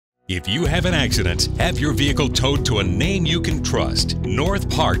If you have an accident, have your vehicle towed to a name you can trust. North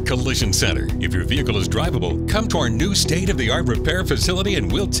Park Collision Center. If your vehicle is drivable, come to our new state-of-the-art repair facility and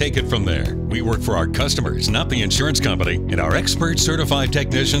we'll take it from there. We work for our customers, not the insurance company, and our expert certified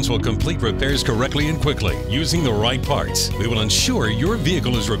technicians will complete repairs correctly and quickly using the right parts. We will ensure your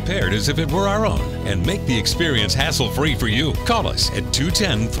vehicle is repaired as if it were our own and make the experience hassle-free for you. Call us at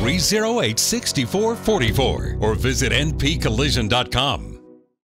 210-308-6444 or visit npcollision.com.